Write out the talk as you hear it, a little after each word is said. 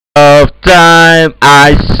of time,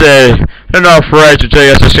 I say. I'm not afraid to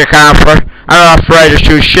take us a circumference. I'm not afraid to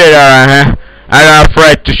shoot shit out of here. I'm not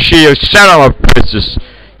afraid to shoot you son of a bitches.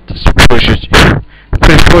 This is bullshit.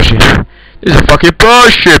 Please push it. This is fucking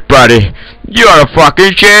bullshit, buddy. You're a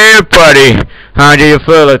fucking shit, buddy. How do you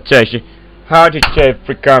feel it, Tashi? How did you take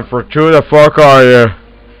circumference? Who the fuck are you?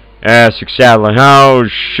 Yes, exactly. Oh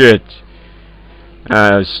shit.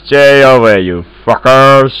 Stay away, you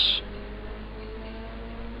fuckers.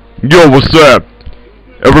 Yo, what's up?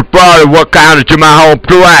 Everybody, what kind to my home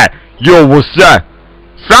flat? Yo, what's up?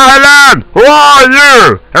 Silent! Who are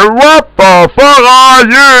you? And what the fuck are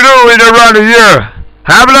you doing around here?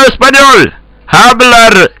 Habla español!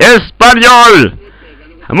 Hablar español!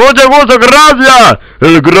 Mucho gusto, gracias!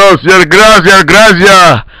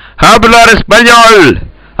 Gracias! Hablar español!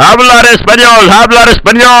 Hablar español! Hablar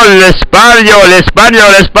español! Español!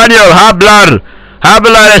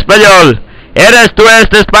 Hablar español! Eres tú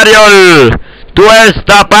español! Tú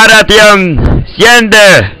esta para ti,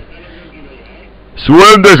 siente.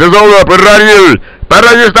 Suende, se sobra, perrañil.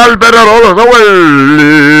 Para allí está el perro, la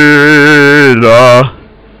abuela.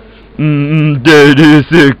 Te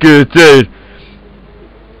dice que te.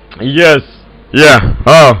 Yes, yeah,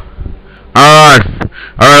 oh. Alright,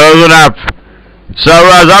 listen up. So,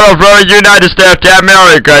 I'm from the United States of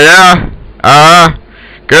America, yeah?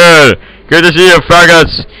 Good. Good to see you,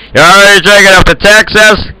 fuckers. You're already taking up to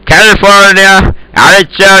Texas, California,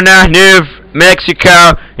 Arizona, New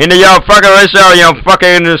Mexico, into your fucking Rizzo, you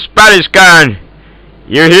fucking Spanish gun.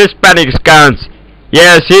 You Hispanic guns.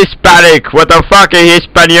 Yes, Hispanic. What the fuck is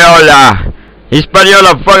Hispaniola?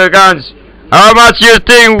 Hispaniola fucking guns. How much you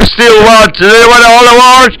think we still want? Do you want all the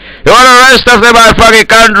wars? You want the rest of my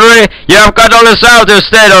fucking country? You have got all the southern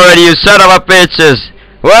state already, you son of a bitches.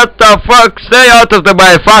 What the fuck? Stay out of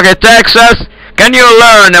my fucking Texas. Can you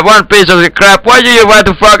learn that one piece of the crap? Why do you want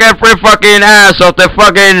to fuck every fucking ass of the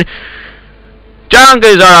fucking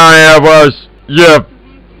junkies around here, boys? Yep.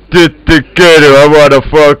 I wanna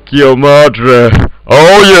fuck your madre.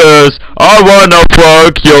 Oh yes, I wanna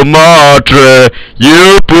fuck your madre.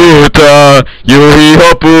 You puta, you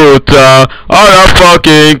hijo puta. On a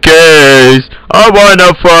fucking case. I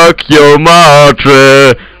wanna fuck your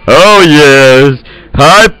madre. Oh yes.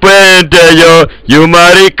 Ay pendejo, you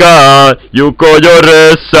marica, you coño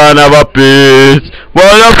son of a bitch. What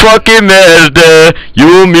a fucking merde,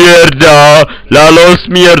 you mierda, la los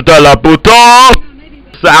mierda la puta.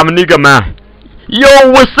 I'm a nigga man.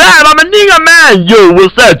 Yo, what's up? I'm a nigga man. Yo,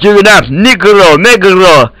 what's up? Chewing up, negro,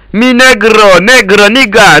 mi negro,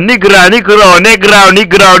 nigga,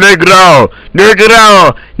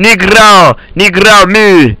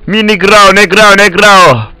 mi negro.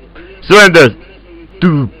 Suendes.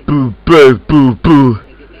 Do boo boo boo boo.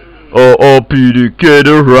 Oh, Peter, get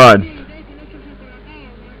a run.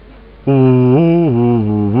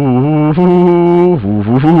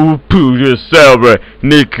 Poo yourself,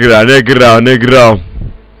 negra.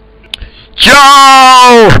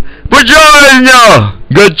 Ciao! Buongiorno!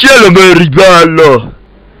 Gaccello mi ribello!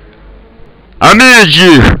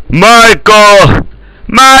 Amici! Marco!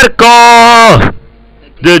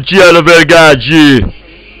 Del cielo vergaggi!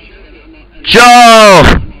 Ciao!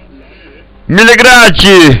 Mille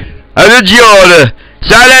grazie! Attenzione!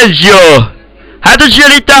 Silenzio!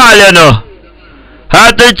 Attenzione italiano!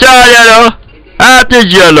 Attenzione!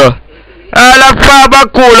 La fama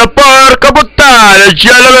culo, porca puttana!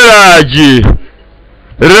 Cielo veraggi!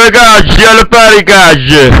 Ragazzi, alla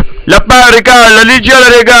paricaggi! La paricaglia, lì c'è la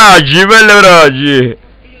regaggi, belle veraggi!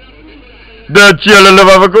 Da cielo la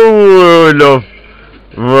fama culo!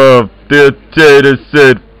 Oh, te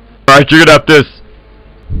Alright, check it out this.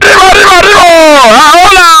 Arrivo!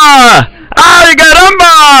 Hola! Ay,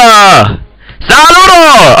 caramba! Saludo!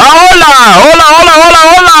 Hola!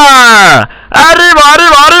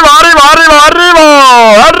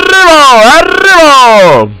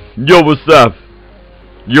 Arrivo! Yo, what's up?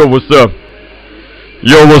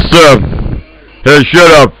 Hey,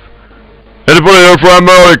 shut up! Anybody here from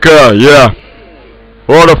America? Yeah.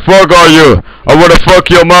 What the fuck are you? I wanna fuck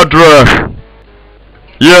your madre.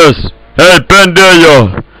 Yes. Hey,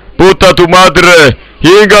 pendejo. Puta tu madre.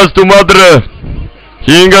 Hingas tu madre.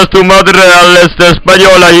 Al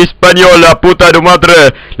española, puta tu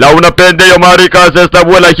madre. La una pendejo maricas, esta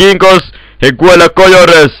abuela jingos. Escuela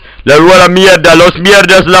collores. La abuela mierda, los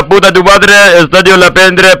mierdas, la puta tu madre. Esta dio la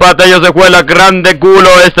pendre, pata ellos escuela grande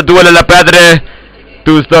culo. Esta duele la padre.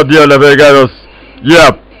 Tú estás bien, la veganos.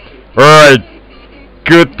 Yep. Alright.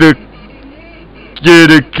 Good to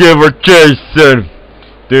get a conversation.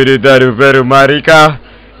 Pero marica,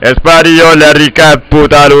 española rica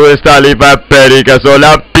puta no está lipa perica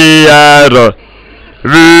sola piero.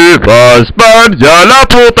 Viva España, la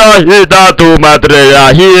puta hija tu madre,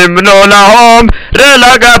 la himno, la hombre,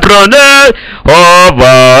 la caprone.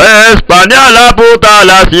 Ova España, la puta,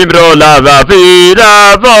 la himno, la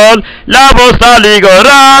vida, la voz a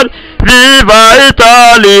ligorar. Viva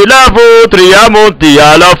Italia, la futria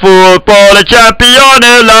mondiale, la football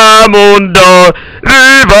champione, la mundo.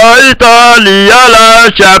 Viva Italia, la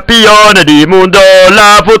champione di mundo,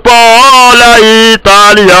 la football, la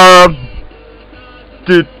Italia.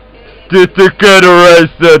 To categorize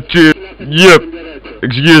that shit. Yep.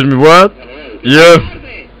 Excuse me, what? Yeah.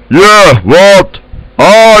 Yeah, what?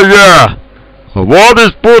 Oh, yeah. What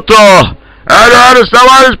is puta? I don't understand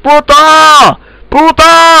what is puta!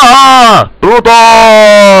 Puta!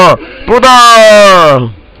 Puta! Puta!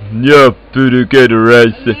 Yep, to the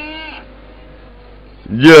categorization.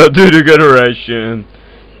 Yeah, to the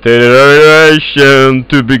categorization.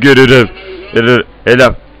 To be good at it.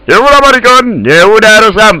 Ya udah maricón, ya udah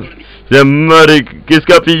Rosam. Mari, que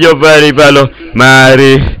escapillo very bello.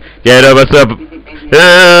 Mari, quiero pasar.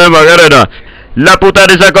 Macarena. La puta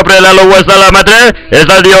de esa copre la huesa la madre.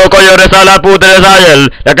 Esa el dio coño reza la puta de Israel.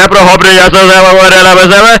 La que prohobri ya se va a morir la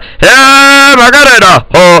BCB. Macarena.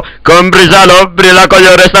 Oh, con brisalo, brilla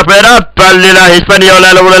coño reza pera. Palli la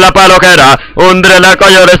hispaniola la la paloquera. Undre la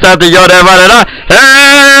coño reza de llore valera.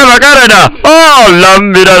 Macarena. Oh, la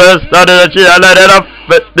mira de esta de chía la era.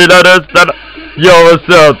 Yo, what's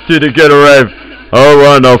up, to the get rave? I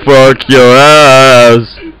wanna fuck your ass.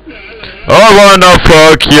 I wanna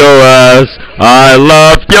fuck your ass. I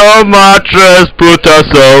love your mattress, puta,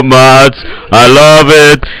 so much. I love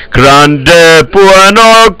it. Grande,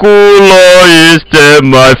 bueno, culo is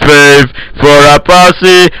my fave. For a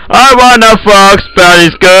pussy, I wanna fuck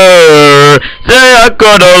Spanish girl. Say I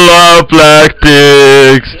gotta love black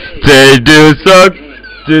dicks. They do suck.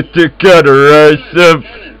 To categorize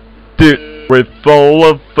with all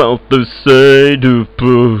about to say to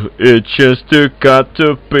poo. It's just too got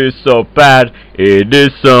to be so bad. It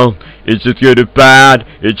is so. It's just good and bad.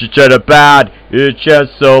 It's just bad. It's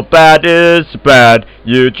just so bad. It's bad.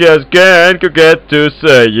 You just can't get to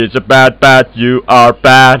say it's a bad. You are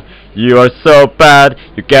bad. You are so bad,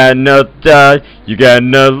 you cannot die, you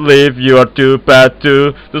cannot live, you are too bad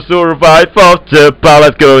to survive of the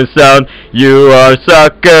pallet going sound. You are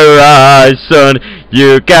sucker, son.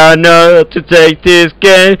 You cannot to take this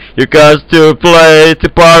game, you got to play the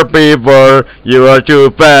part before. You are too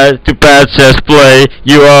bad, just play.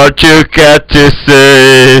 You are too cat to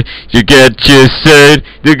say, you get to say,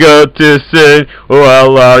 you go to say.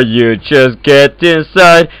 Well, are you just get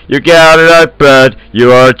inside, you got it right bad,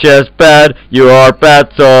 you are just bad, you are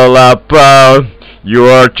bad all about. You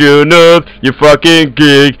are too noob, you fucking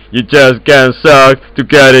geek, you just can't suck to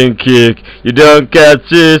getting kicked. You don't get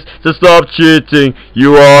this, so stop cheating.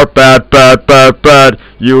 You are bad.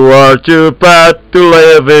 You are too bad to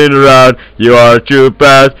live in right. You are too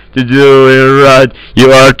bad to do it right.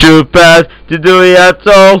 You are too bad to do it at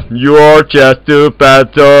all. You are just too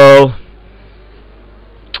bad all.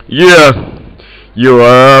 Yeah. You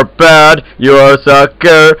are bad, you are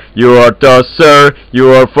sucker, you are tosser,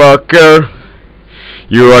 you are fucker.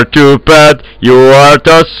 You are too bad, you are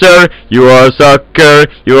tosser, you are sucker,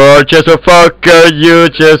 you are just a fucker. You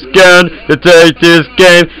just can't take this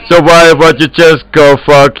game, so why would you just go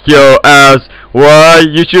fuck your ass? Why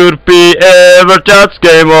you should be ever touch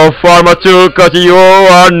game of Pharma 2, cause you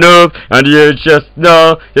are noob, and you just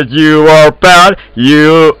know that you are bad.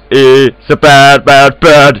 You is a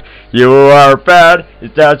bad. You are bad,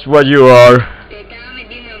 that's what you are.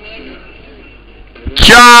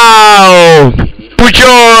 Ciao!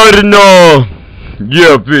 Buongiorno!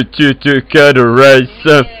 Yeah, bitch, to categorize.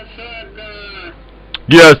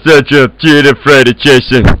 Yes, such a cheated Freddy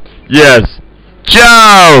Jason. Yes.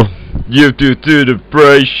 Ciao! You do to the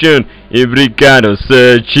operation. Every kind of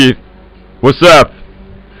search. What's up?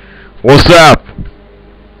 What's up?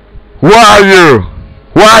 Who are you?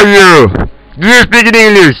 Who are you? Do you speak in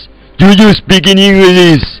English? Do you speak in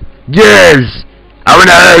English? Yes. I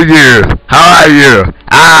wanna know you. How are you?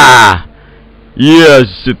 Ah. Yes,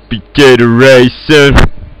 potato raisin.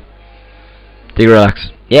 Take a relax.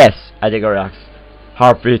 Yes, I take a relax.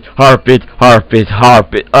 Heartbeat.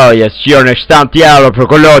 Oh yes, ci sono stanti euro per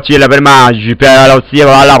colloci e per mangi, per la zia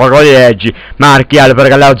alla per leggi, marchi alla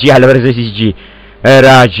per la oggi alla per SG.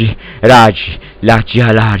 Raggi,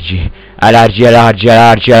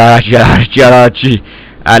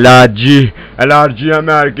 allargi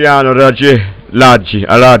americano, raggi, allargi.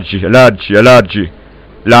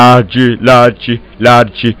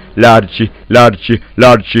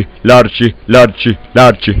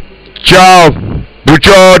 Largi. Ciao.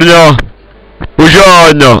 Buongiorno.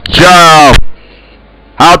 Ciao.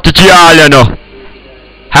 Autocialiano.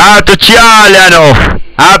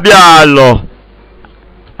 Abbiallo.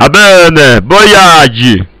 Va bene,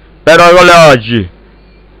 voyaggi. Però con le oggi.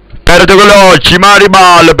 Perdo con le oggi, ma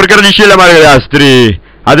riballo, perché non dici le maregastri?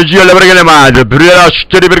 Adesso le perché le madre, per la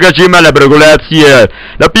storia perché ci male per con le azie.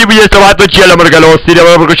 La più è stato cielo perché lo stile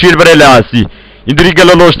perché ci per le assi. Intriga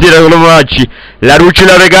lo stile con le macci. La ruccia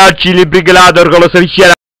la ragazzi, li brigalato con lo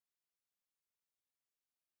servizio.